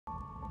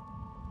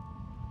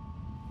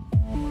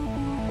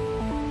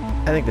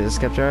I think they just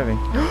kept driving.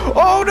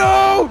 Oh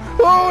no!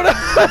 Oh no!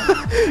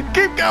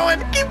 Keep going!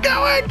 Keep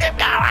going! Keep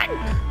going!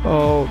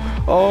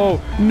 Oh!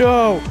 Oh!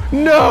 No!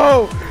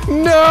 No!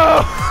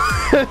 No!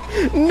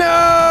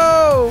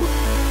 No!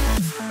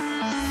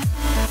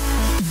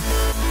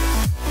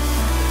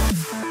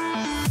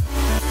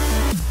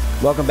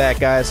 Welcome back,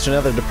 guys, to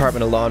another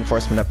Department of Law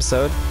Enforcement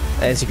episode.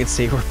 As you can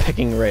see, we're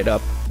picking right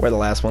up where the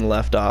last one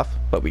left off,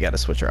 but we got to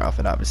switch our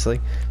outfit,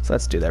 obviously. So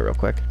let's do that real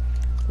quick.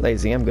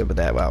 Lazy, I'm good with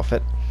that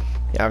outfit.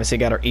 Obviously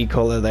got our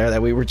E-Cola there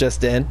that we were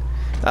just in.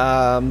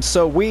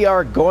 So we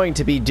are going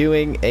to be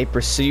doing a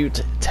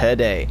pursuit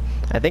today.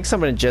 I think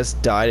someone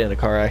just died in a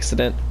car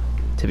accident,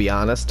 to be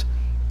honest.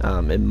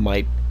 It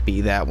might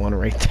be that one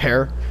right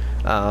there.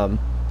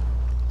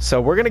 So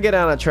we're going to get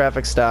on a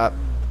traffic stop,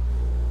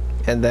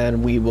 and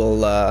then we will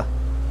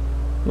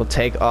we'll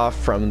take off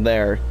from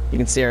there. You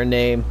can see our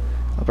name.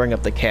 I'll bring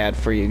up the CAD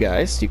for you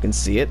guys so you can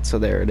see it. So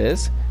there it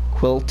is.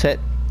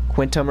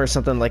 Quintum or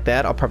something like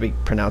that. I'll probably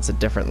pronounce it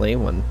differently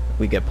when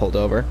we get pulled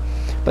over.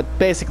 But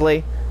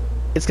basically,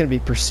 it's going to be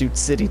Pursuit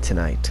City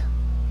tonight.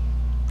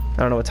 I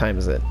don't know what time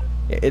is it.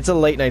 It's a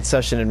late night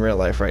session in real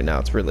life right now.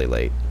 It's really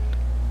late.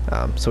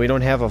 So we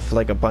don't have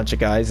like a bunch of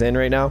guys in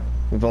right now.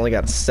 We've only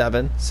got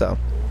 7, so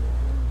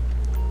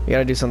we got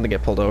to do something to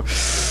get pulled over.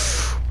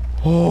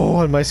 Oh,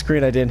 on my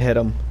screen I didn't hit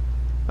him.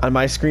 On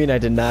my screen I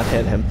did not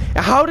hit him.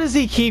 How does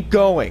he keep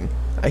going?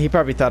 He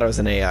probably thought I was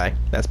an AI.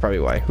 That's probably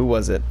why. Who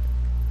was it?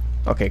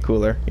 Okay,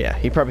 cooler. Yeah,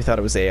 he probably thought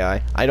it was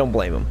AI. I don't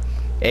blame him.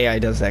 AI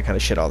does that kind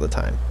of shit all the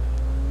time.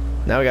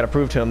 Now we gotta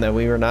prove to him that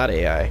we were not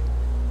AI.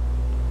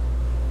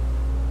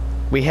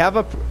 We have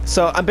a...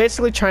 So I'm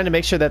basically trying to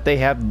make sure that they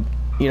have,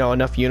 you know,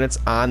 enough units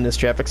on this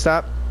traffic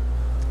stop.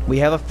 We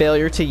have a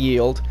failure to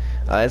yield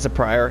as a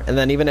prior, and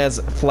then even as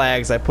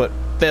flags I put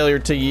failure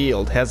to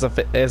yield as a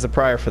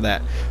prior for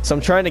that. So I'm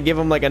trying to give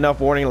them like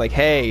enough warning, like,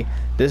 hey,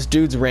 this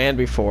dude's ran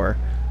before.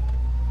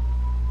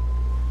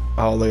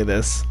 Oh, look at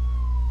this.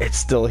 It's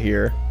still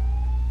here.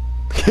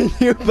 Can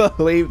you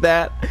believe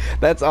that?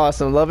 That's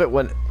awesome. Love it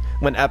when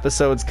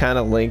episodes kind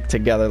of link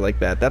together like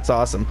that. That's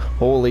awesome.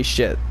 Holy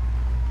shit.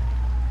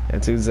 And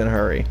dude's in a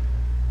hurry.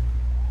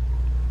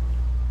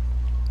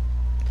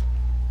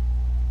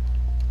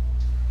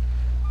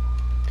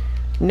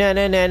 Na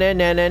na na na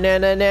na na na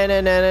na na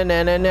na na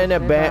na na na na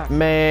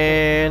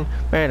Batman.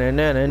 Na na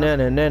na na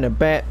na na na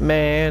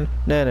Batman.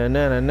 Na na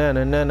na na na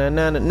na na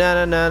na na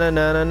na na na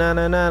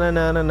na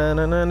na na na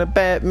na na na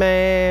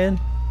Batman.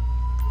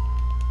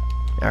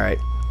 Alright,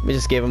 we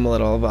just gave him a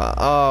little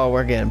oh,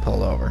 we're getting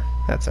pulled over.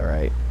 That's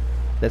alright.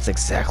 That's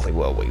exactly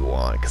what we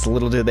want, because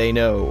little do they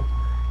know,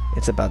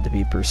 it's about to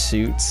be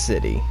Pursuit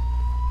City.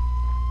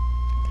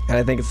 And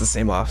I think it's the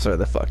same officer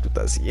that fucked with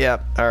us.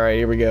 Yep, alright,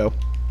 here we go.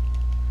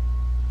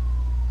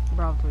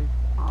 Probably.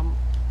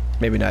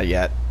 Maybe not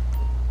yet.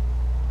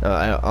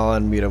 I'll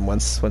unmute him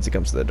once he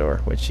comes to the door,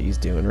 which he's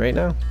doing right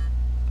now.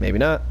 Maybe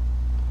not.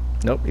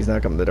 Nope, he's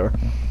not coming to the door.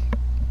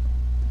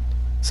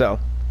 So,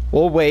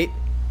 we'll wait.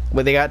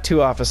 Well, they got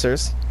 2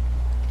 officers.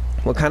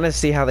 We'll kind of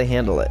see how they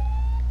handle it.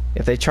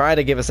 If they try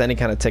to give us any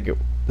kind of ticket,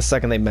 the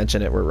second they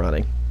mention it, we're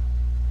running.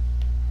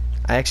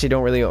 I actually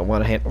don't really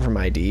want to hand over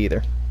my ID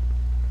either.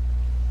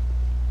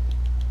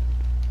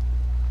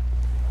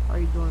 How are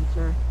you doing,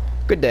 sir?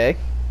 Good day.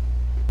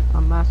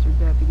 I'm Master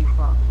Deputy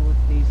Fox with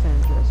the San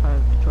Andreas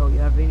Highway Patrol. You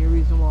have any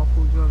reason why I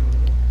pulled you over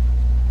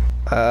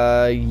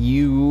here?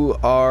 You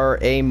are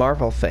a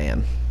Marvel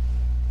fan.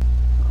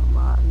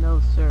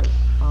 No, sir.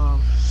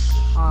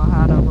 I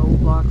had a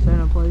roadblock set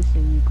in place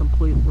and you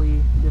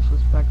completely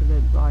disrespected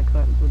it by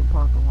cutting through the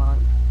parking lot.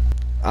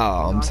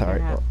 Oh, I'm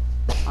sorry.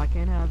 I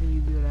can't have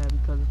you do that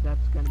because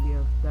that's gonna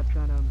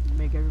to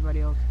make everybody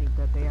else think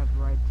that they have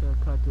the right to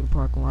cut through the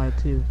parking lot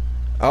too.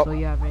 Oh. So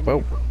you have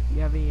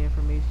any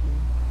information?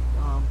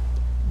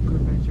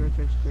 Proof of insurance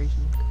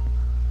registration?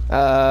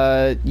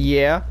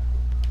 Yeah.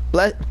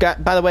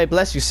 By the way,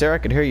 bless you, sir. I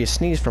could hear you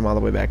sneeze from all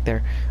the way back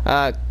there.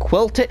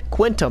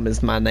 Quintum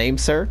is my name,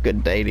 sir.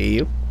 Good day to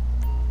you.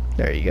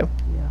 There you go.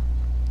 Yeah.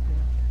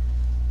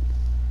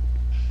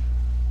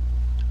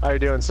 How you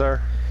doing,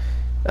 sir?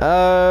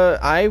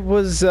 I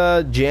was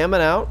jamming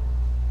out.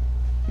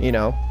 You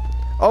know.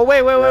 Oh,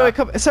 wait,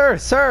 come, sir.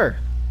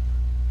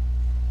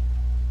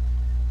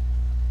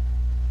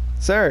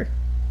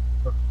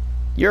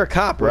 You're a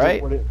cop,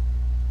 right?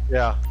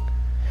 Yeah.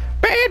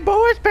 Bad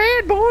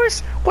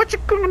boys, what you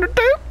gonna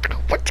do?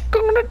 What you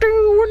gonna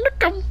do when they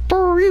come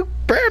for you?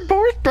 Bad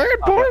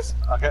boys.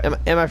 Okay.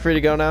 Am I free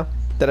to go now?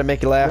 Did I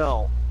make you laugh?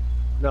 No.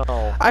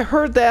 I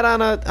heard that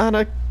on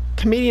a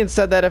comedian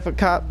said that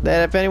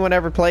if anyone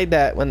ever played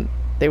that, when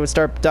they would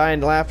start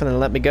dying laughing and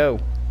let me go.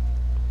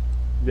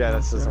 Yeah,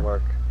 this doesn't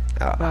work.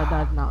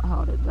 That's not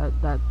how it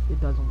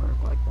doesn't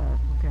work like that.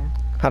 Okay.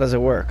 How does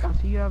it work? So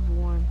you have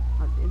one.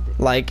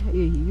 Like,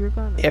 you're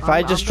gonna, if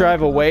I just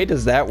drive away,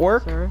 does that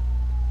work? Sir?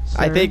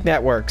 I think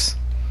that works.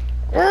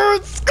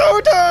 It's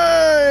go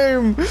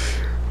time!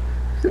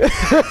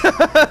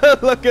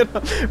 Look at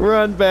them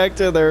run back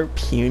to their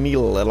puny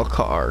little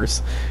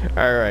cars.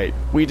 Alright,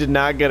 we did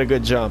not get a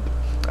good jump.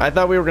 I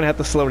thought we were gonna have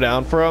to slow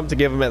down for him to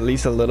give him at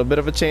least a little bit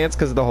of a chance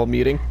because of the whole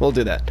muting. We'll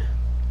do that.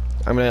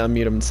 I'm gonna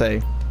unmute him and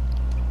say,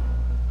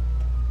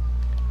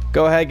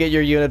 go ahead, get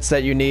your units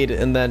that you need,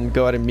 and then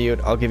go ahead and mute.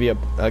 I'll give you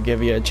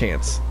a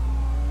chance.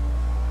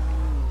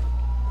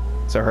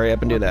 So hurry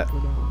up and do that.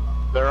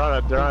 They're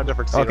on a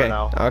different scene right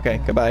now.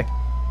 Okay, goodbye.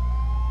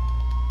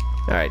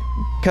 Alright,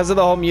 because of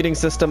the whole muting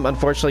system,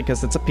 unfortunately,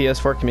 because it's a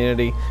PS4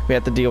 community, we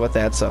have to deal with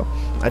that, so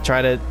I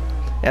try to,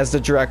 as the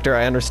director,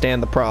 I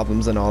understand the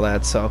problems and all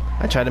that, so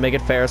I try to make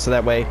it fair so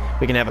that way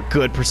we can have a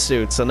good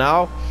pursuit. So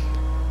now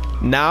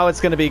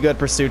it's going to be good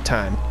pursuit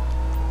time.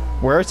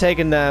 We're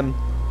taking them,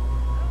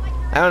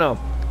 I don't know,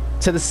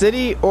 to the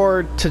city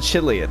or to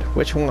Chiliad?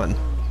 Which one?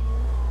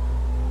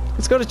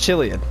 Let's go to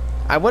Chiliad.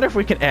 I wonder if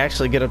we can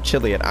actually get up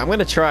Chiliad. I'm going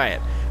to try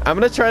it. I'm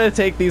going to try to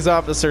take these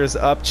officers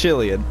up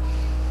Chiliad.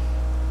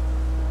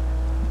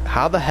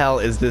 How the hell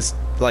is this,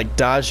 like,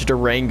 Dodge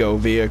Durango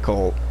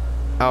vehicle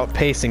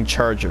outpacing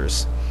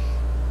Chargers?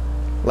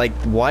 Like,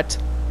 what?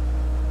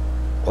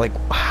 Like,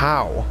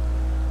 how?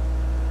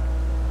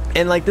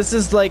 And, like, this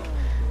is, like,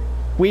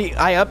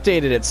 I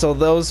updated it, so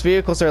those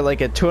vehicles are,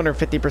 like, at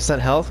 250%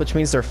 health, which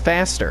means they're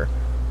faster.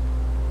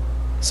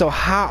 So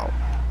how?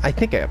 I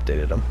think I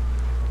updated them.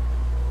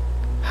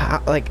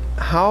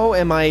 How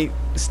am I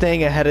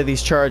staying ahead of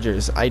these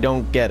Chargers? I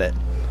don't get it.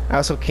 I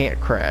also can't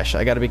crash.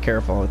 I gotta be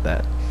careful with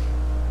that.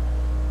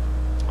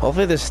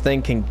 Hopefully this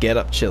thing can get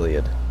up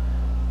Chiliad.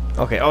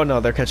 Okay, oh no,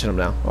 they're catching up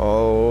now.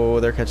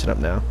 Oh, they're catching up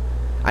now.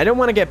 I don't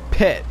want to get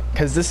pit,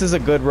 because this is a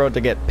good road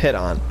to get pit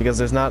on, because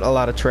there's not a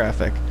lot of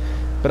traffic.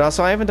 But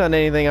also, I haven't done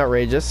anything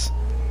outrageous.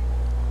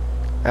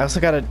 I also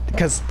gotta,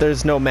 because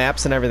there's no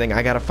maps and everything,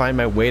 I gotta find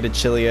my way to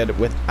Chiliad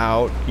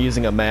without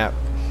using a map.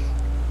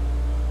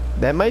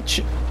 That might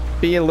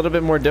be a little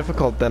bit more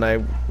difficult than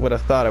I would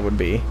have thought it would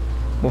be.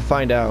 We'll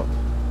find out.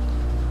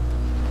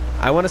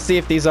 I want to see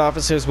if these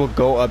officers will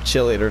go up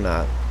Chiliad or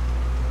not.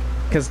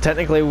 Because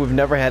technically we've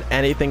never had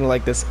anything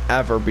like this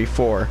ever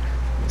before.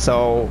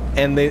 So,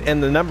 and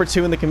the number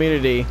 2 in the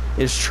community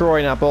is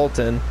Troy, not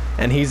Bolton,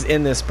 and he's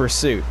in this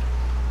pursuit.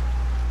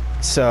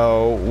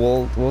 So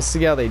we'll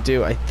see how they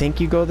do. I think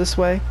you go this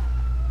way.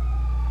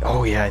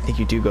 Oh yeah, I think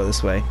you do go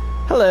this way.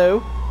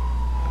 Hello.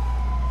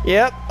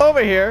 Yep,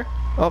 over here.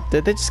 Oh,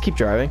 did they just keep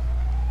driving?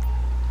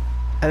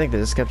 I think they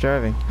just kept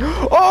driving.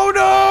 Oh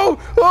no!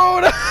 Oh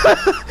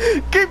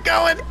no! Keep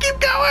going! Keep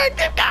going!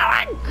 Keep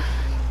going!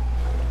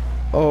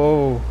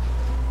 Oh.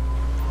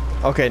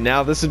 Okay,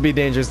 now this would be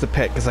dangerous to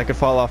pit because I could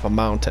fall off a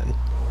mountain.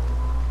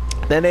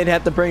 Then they'd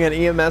have to bring an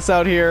EMS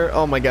out here.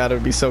 Oh my god, it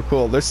would be so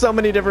cool. There's so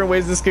many different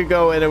ways this could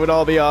go and it would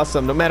all be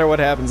awesome. No matter what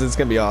happens, it's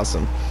gonna be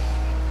awesome.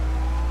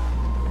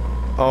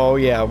 Oh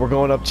yeah, we're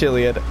going up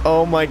Chiliad.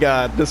 Oh my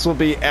god, this will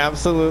be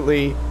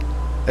absolutely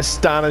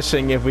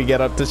astonishing if we get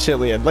up to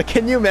Chiliad. Like,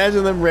 can you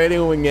imagine them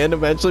radioing in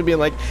eventually being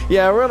like,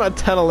 yeah, we're on a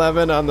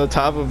 1011 on the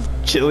top of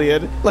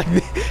Chiliad? Like,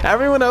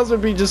 everyone else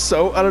would be just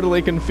so utterly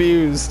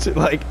confused.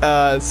 Like,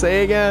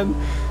 say again?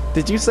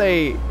 Did you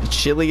say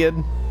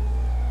Chiliad?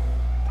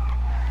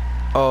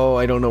 Oh,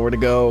 I don't know where to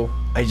go.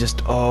 I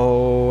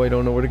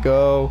don't know where to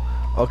go.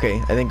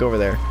 Okay, I think over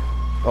there.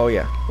 Oh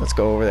yeah, let's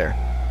go over there.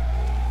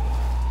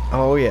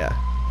 Oh yeah.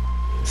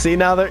 See,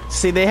 now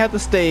they have to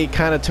stay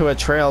kind of to a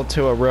trail,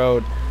 to a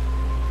road.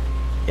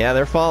 Yeah,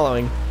 they're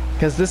following,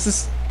 because this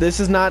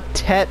is not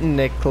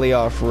technically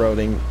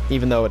off-roading,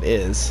 even though it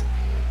is.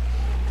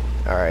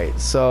 Alright,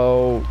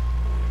 so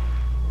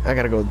I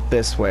gotta go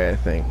this way, I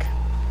think.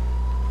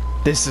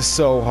 This is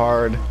so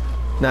hard,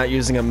 not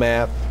using a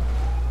map.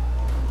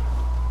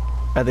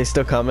 Are they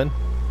still coming?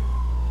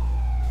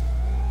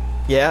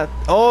 Yeah.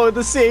 Oh,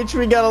 the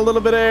CHV got a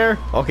little bit of air.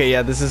 Okay,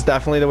 yeah, this is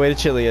definitely the way to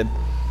Chiliad.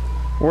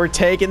 We're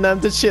taking them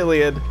to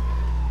Chiliad.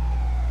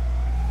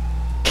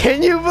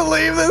 Can you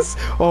believe this?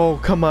 Oh,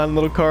 come on,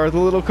 little car. The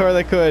little car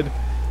that could.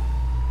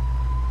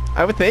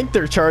 I would think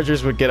their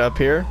Chargers would get up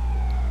here.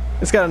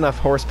 It's got enough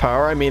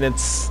horsepower. I mean,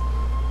 it's,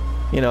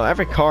 you know,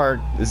 every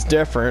car is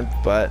different,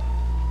 but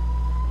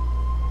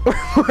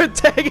we're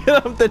taking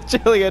them to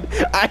Chiliad.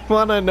 I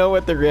want to know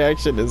what the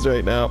reaction is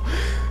right now.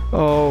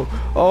 Oh,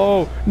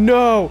 oh,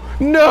 no,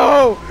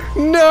 no,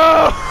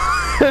 no,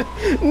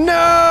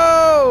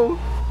 no,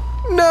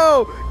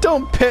 no,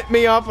 don't pit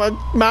me off a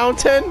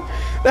mountain.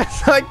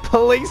 That's like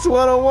police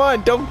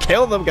 101. Don't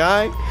kill them,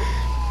 guy.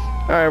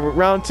 All right,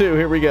 round 2.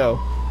 Here we go.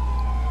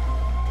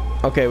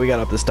 Okay, we got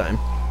up this time.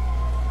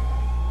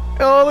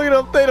 Oh, look at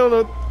them. They don't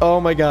know.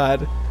 Oh my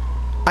god.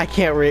 I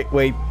can't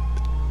wait.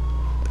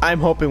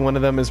 I'm hoping one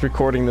of them is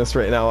recording this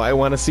right now. I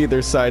want to see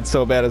their side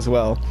so bad as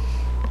well.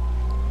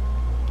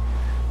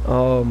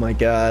 Oh my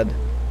god.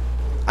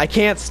 I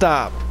can't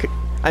stop.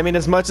 I mean,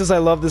 as much as I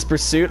love this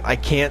pursuit, I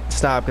can't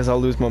stop because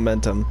I'll lose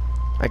momentum.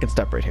 I can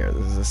stop right here.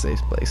 This is a safe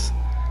place.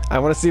 I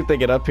want to see if they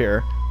get up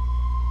here.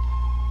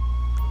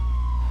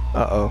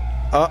 Uh-oh.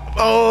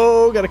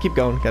 Oh, gotta keep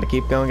going. Gotta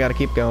keep going. Gotta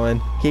keep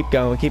going. Keep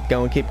going. Keep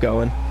going. Keep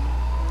going.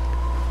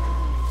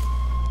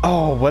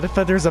 Oh, what if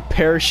there's a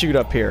parachute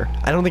up here?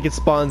 I don't think it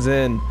spawns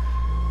in.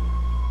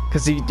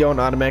 Because you don't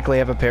automatically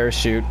have a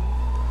parachute.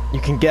 You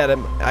can get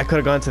him. I could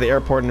have gone to the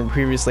airport and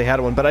previously had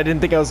one, but I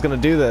didn't think I was going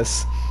to do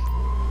this.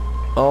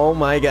 Oh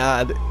my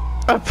god.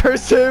 A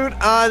pursuit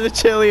on the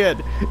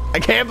Chiliad. I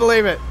can't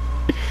believe it.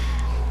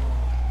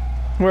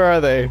 Where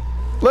are they?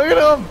 Look at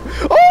them.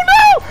 Oh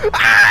no!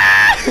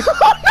 Ah!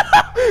 Oh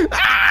no!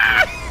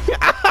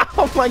 Ah!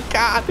 Oh my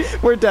god.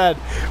 We're dead.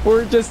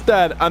 We're just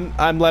dead.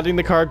 I'm letting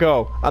the car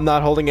go. I'm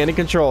not holding any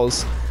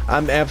controls.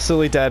 I'm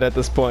absolutely dead at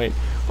this point.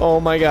 Oh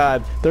my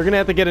god. They're gonna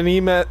have to get an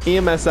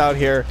EMS out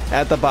here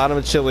at the bottom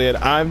of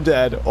Chiliad. I'm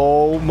dead.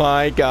 Oh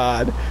my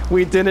god.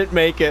 We didn't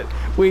make it.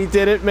 We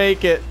didn't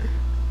make it.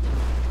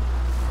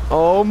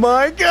 Oh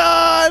my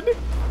god.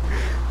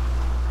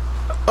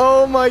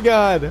 Oh my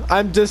god.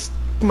 I'm just...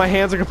 My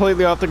hands are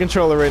completely off the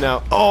controller right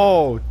now.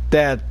 Oh,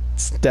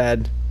 that's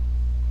dead.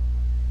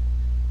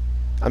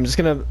 I'm just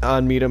gonna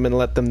unmute them and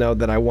let them know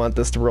that I want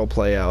this to role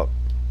play out.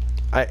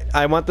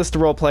 I want this to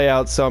role play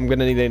out, so I'm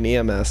gonna need an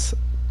EMS.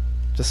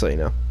 Just so you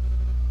know.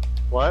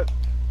 What?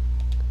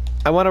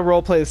 I want to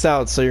role play this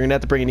out, so you're gonna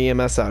have to bring an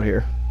EMS out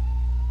here.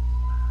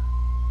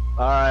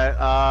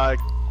 Alright,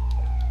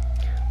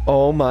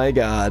 Oh my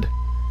god.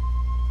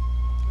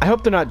 I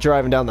hope they're not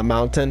driving down the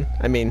mountain.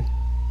 I mean,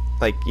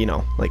 like, you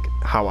know, like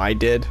how I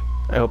did.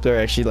 I hope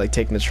they're actually like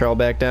taking the trail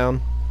back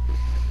down.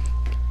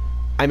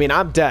 I mean,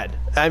 I'm dead.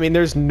 I mean,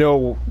 there's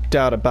no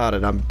doubt about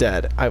it. I'm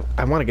dead. I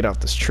want to get off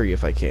this tree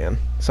if I can,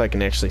 so I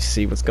can actually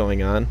see what's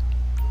going on.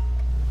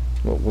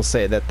 We'll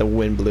say that the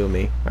wind blew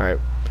me. All right.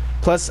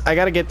 Plus, I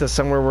gotta get to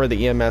somewhere where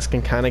the EMS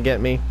can kind of get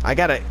me. I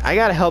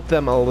gotta help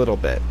them a little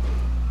bit.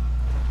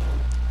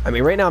 I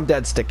mean, right now I'm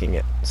dead sticking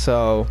it.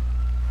 So,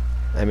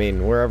 I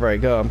mean, wherever I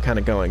go, I'm kind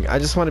of going. I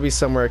just want to be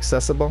somewhere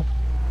accessible.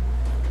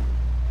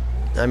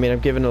 I mean, I'm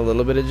giving a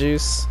little bit of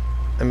juice.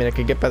 I mean, I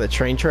could get by the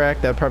train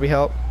track. That would probably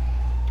help.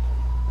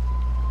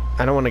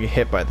 I don't want to get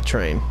hit by the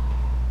train.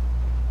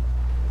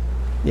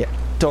 Yeah,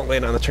 don't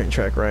land on the train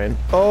track, Ryan.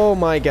 Oh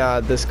my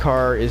god, this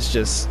car is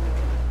just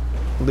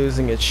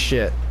losing its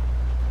shit.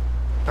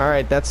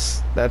 Alright,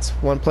 that's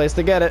one place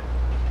to get it.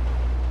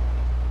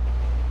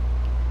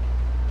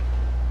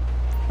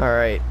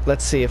 Alright,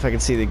 let's see if I can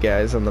see the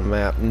guys on the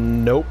map.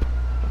 Nope.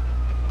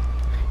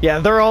 Yeah,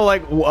 they're all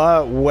like,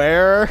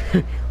 where?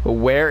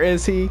 Where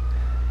is he?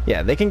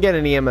 Yeah, they can get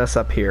an EMS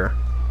up here.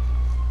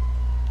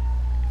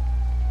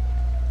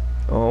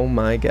 Oh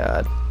my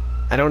god.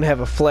 I don't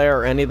have a flare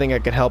or anything I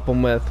could help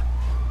them with.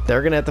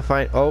 They're gonna have to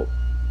find... Oh.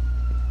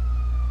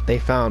 They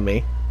found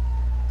me.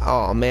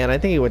 Oh man, I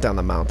think he went down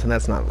the mountain.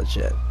 That's not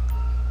legit.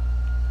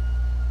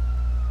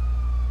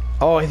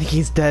 Oh, I think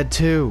he's dead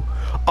too.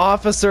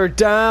 Officer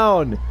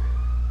down!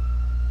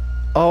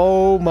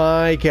 Oh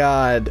my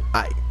god.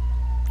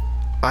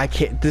 I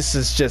can't... This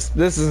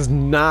is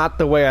not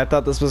the way I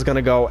thought this was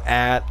gonna go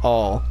at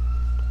all.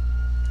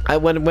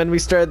 When we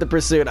started the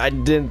pursuit, I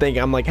didn't think...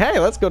 I'm like, hey,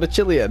 let's go to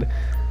Chiliad.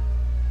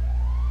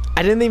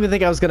 I didn't even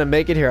think I was gonna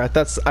make it here. I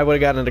thought I would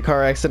have gotten into a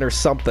car accident or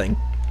something.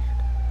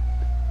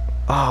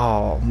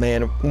 Oh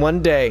man,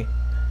 one day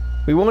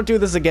we won't do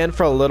this again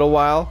for a little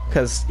while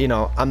because, you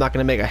know, I'm not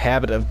gonna make a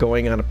habit of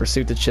going on a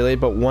pursuit to Chiliad,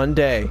 but one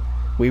day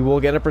we will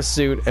get a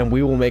pursuit and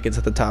we will make it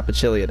to the top of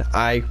Chiliad.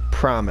 I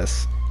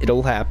promise.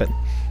 It'll happen.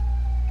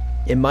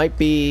 It might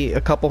be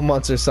a couple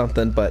months or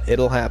something, but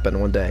it'll happen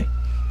one day.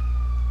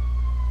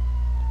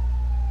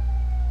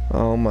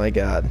 Oh my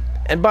god.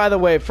 And by the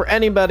way, for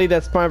anybody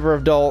that's member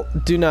of D.o.L.E,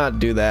 do not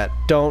do that.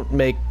 Don't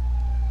make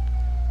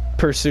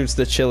pursuits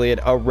to Chiliad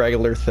a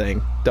regular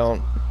thing.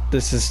 Don't.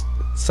 This is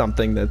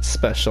something that's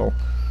special.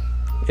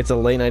 It's a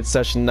late night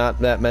session, not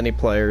that many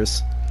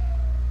players.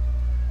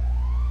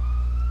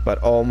 But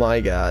oh my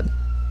god.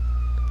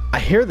 I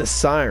hear the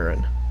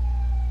siren.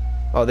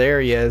 Oh,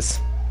 there he is.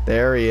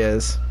 There he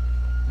is.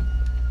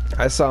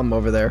 I saw him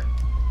over there.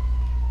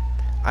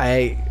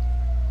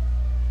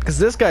 Because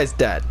this guy's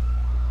dead.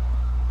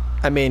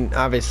 I mean,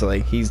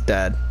 obviously, he's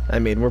dead. I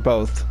mean, we're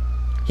both...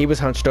 He was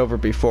hunched over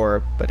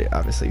before, but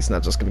obviously he's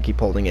not just going to keep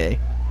holding A.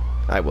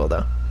 I will,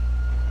 though.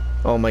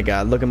 Oh my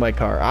god, look at my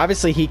car.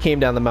 Obviously, he came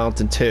down the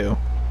mountain, too.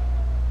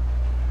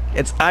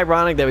 It's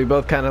ironic that we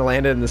both kind of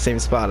landed in the same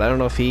spot. I don't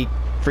know if he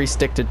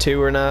free-sticked to 2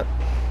 or not,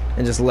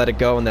 and just let it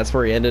go, and that's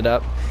where he ended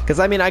up. Because,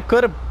 I mean, I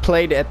could have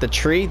played at the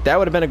tree. That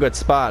would have been a good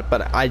spot,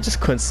 but I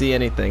just couldn't see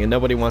anything, and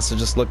nobody wants to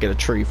just look at a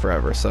tree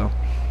forever, so...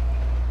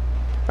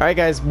 Alright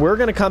guys, we're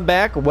going to come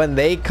back when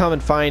they come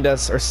and find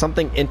us or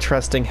something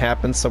interesting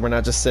happens, so we're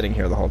not just sitting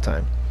here the whole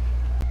time.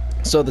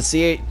 So the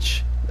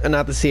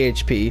not the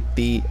CHP,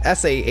 the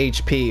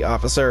SAHP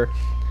officer,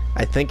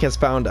 I think has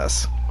found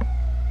us.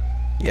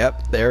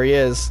 Yep, there he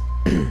is.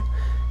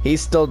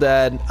 He's still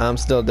dead, I'm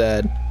still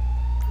dead.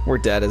 We're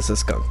dead as a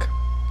skunk.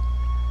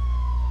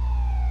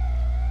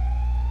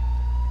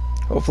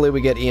 Hopefully we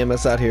get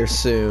EMS out here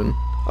soon.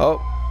 Oh,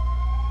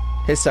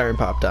 his siren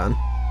popped on.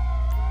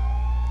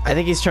 I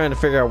think he's trying to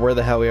figure out where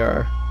the hell we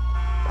are.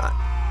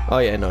 Oh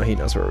yeah, no, he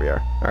knows where we are.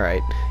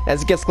 Alright.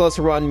 As it gets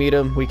closer, we'll unmute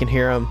him. We can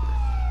hear him.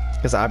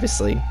 Because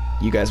obviously,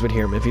 you guys would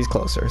hear him if he's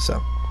closer, so.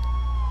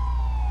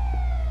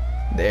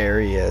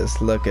 There he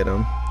is. Look at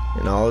him.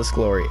 In all his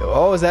glory.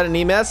 Oh, is that an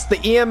EMS?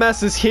 The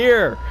EMS is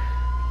here!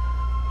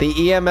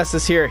 The EMS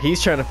is here.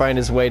 He's trying to find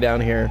his way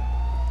down here.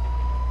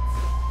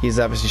 He's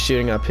obviously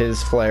shooting up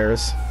his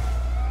flares.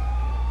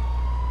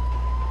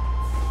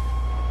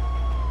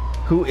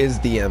 Who is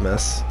the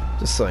EMS?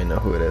 Just so I know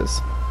who it is.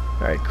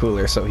 Alright,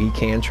 Cooler, so he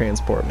can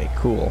transport me.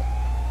 Cool.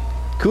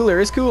 Cooler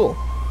is cool.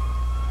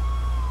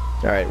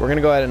 Alright, we're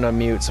gonna go ahead and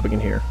unmute so we can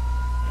hear.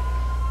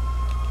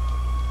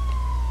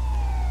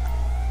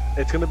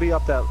 It's gonna be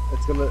up that.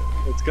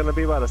 It's gonna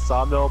be by the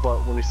sawmill,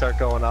 but when we start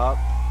going up,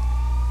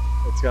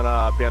 it's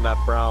gonna be on that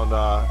brown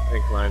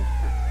incline.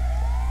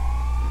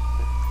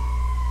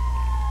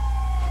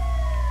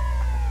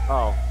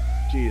 Oh,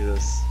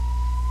 Jesus.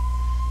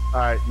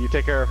 All right, you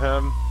take care of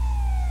him.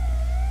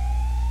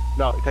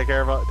 No, take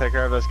care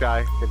of this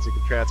guy, because you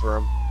can transfer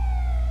him.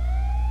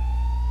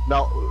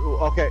 No,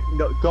 okay,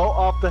 no, go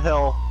up the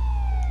hill,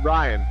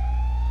 Ryan.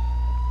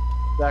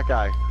 That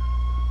guy.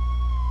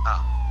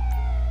 Oh.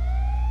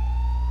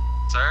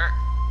 Sir?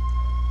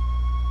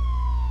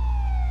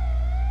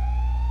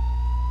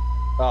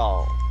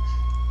 Oh.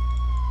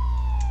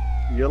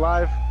 You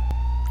alive?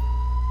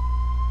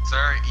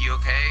 Sir, you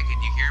okay?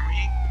 Can you hear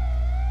me?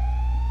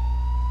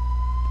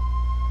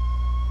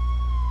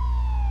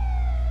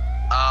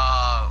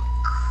 Oh,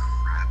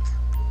 crap.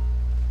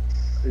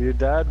 Are you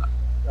dead?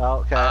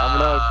 Okay, I'm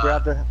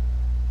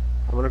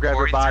gonna grab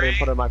your body and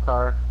put it in my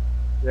car.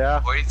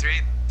 Yeah?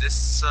 43,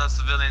 this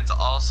civilian's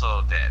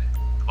also dead.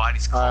 The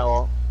body's cold. Alright,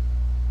 well.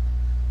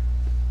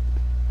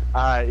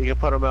 Alright, you can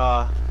put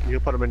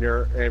him in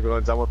your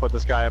ambulance. I'm gonna put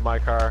this guy in my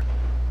car.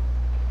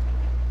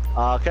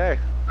 Okay.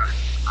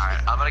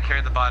 Alright, I'm gonna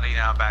carry the body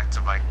now back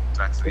to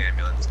the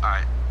ambulance.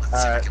 Alright,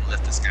 let's see if I can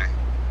lift this guy.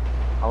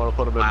 I'm gonna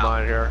put him in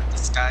mine here.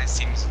 This guy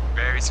seems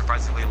very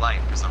surprisingly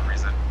light for some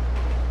reason.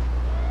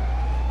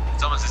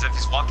 It's almost as if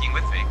he's walking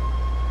with me.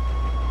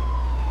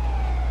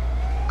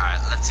 Alright,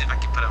 let's see if I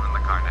can put him in the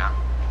car now.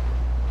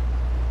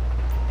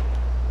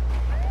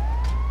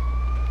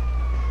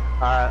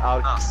 Alright,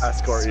 I'll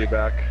escort you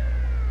back.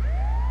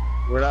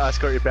 We're gonna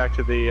escort you back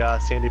to the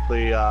Sandy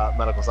Plea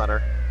Medical Center.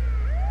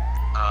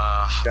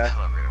 Okay.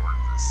 How am I gonna work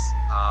this?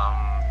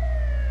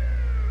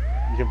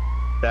 You can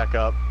back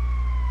up.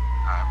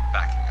 I'm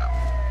backing up.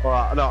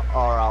 Or no,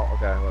 or out.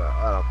 Okay,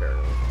 I don't care.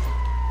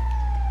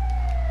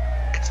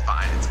 It's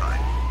fine, it's fine.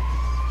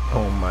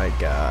 Oh my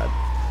god.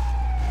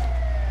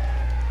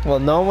 Well,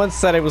 no one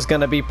said it was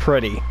gonna be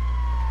pretty.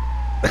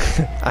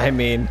 I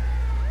mean,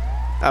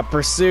 a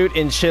pursuit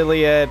in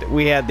Chiliad,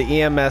 we had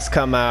the EMS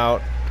come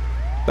out,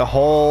 the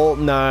whole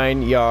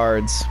 9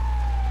 yards.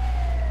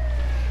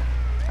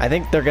 I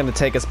think they're gonna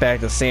take us back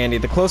to Sandy.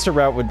 The closer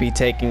route would be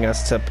taking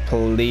us to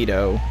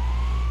Polito.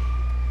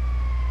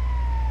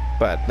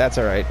 But that's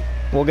alright.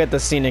 We'll get the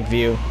scenic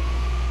view.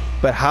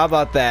 But how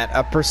about that?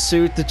 A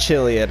pursuit to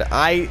Chiliad.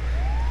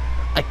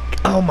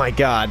 Oh my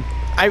god.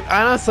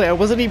 Honestly, I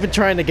wasn't even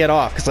trying to get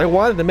off because I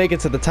wanted to make it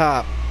to the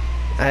top.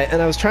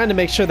 And I was trying to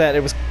make sure that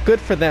it was good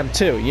for them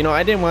too. You know,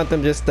 I didn't want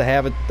them just to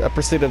have a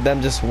pursuit of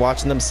them just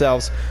watching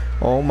themselves.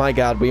 Oh my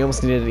god, we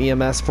almost needed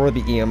an EMS for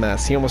the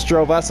EMS. He almost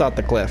drove us off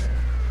the cliff.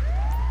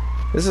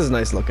 This is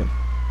nice looking.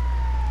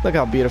 Look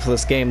how beautiful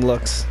this game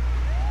looks.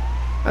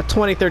 A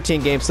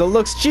 2013 game still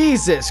looks.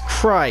 Jesus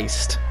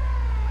Christ.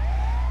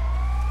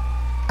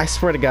 I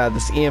swear to God,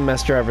 this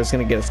EMS driver is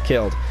going to get us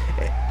killed.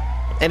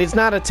 And he's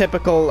not a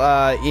typical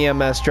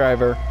EMS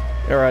driver,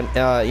 or an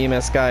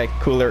EMS guy.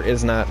 Cooler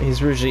is not.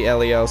 He's usually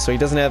LEO, so he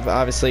doesn't have,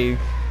 obviously,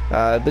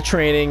 the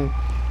training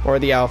or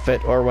the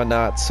outfit or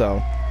whatnot,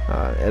 so,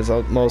 as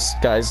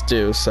most guys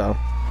do, so.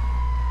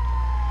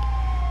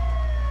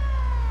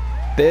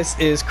 This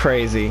is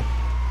crazy.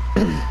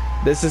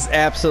 This is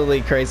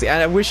absolutely crazy.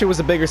 I wish it was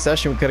a bigger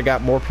session. We could have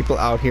got more people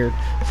out here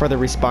for the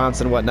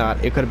response and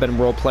whatnot. It could have been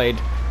role played,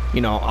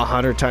 you know,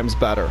 100 times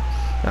better,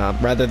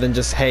 rather than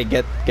just, hey,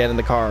 get in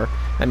the car.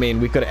 I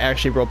mean, we could have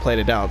actually role played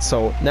it out.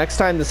 So next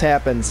time this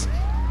happens,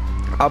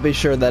 I'll be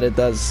sure that it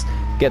does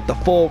get the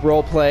full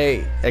role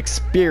play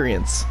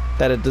experience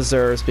that it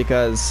deserves,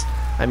 because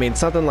I mean,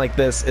 something like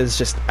this is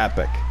just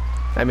epic.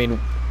 I mean,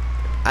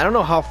 I don't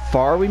know how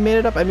far we made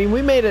it up. I mean,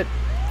 we made it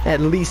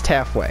at least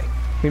halfway.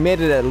 We made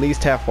it at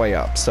least halfway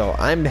up, so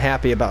I'm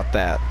happy about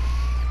that.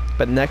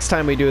 But next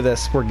time we do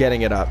this, we're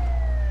getting it up,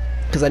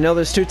 because I know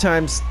there's two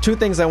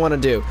things I want to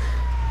do,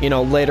 you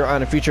know, later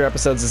on in future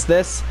episodes, is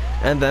this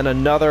and then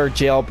another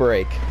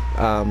jailbreak.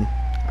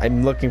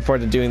 I'm looking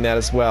forward to doing that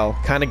as well,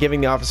 kind of giving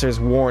the officers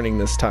warning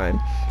this time.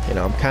 You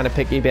know, I'm kind of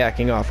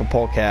piggybacking off of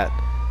Polecat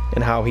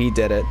and how he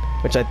did it,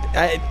 which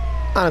I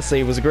honestly,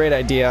 it was a great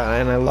idea,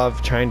 and I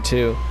love trying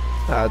to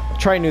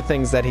try new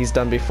things that he's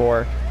done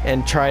before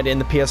and try it in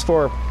the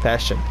PS4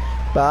 fashion.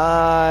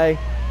 Bye.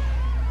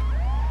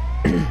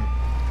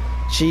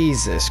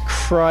 Jesus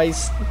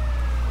Christ.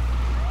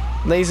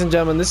 Ladies and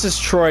gentlemen, this is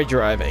Troy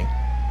driving.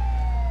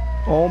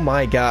 Oh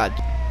my god.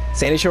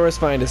 Sandy Shore's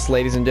finest,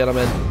 ladies and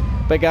gentlemen.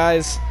 But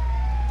guys,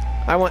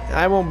 I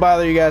won't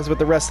bother you guys with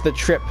the rest of the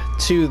trip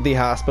to the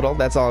hospital.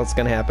 That's all that's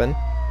gonna happen.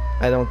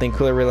 I don't think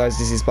Cooler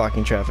realizes he's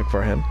blocking traffic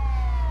for him.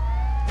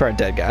 For a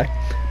dead guy.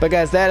 But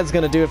guys, that is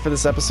going to do it for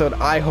this episode.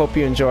 I hope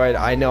you enjoyed.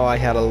 I know I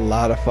had a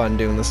lot of fun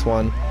doing this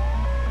one.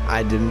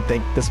 I didn't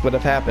think this would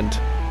have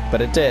happened, but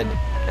it did,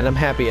 and I'm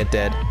happy it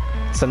did.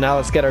 So now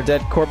let's get our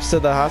dead corpse to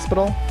the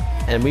hospital,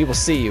 and we will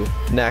see you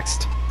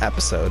next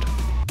episode.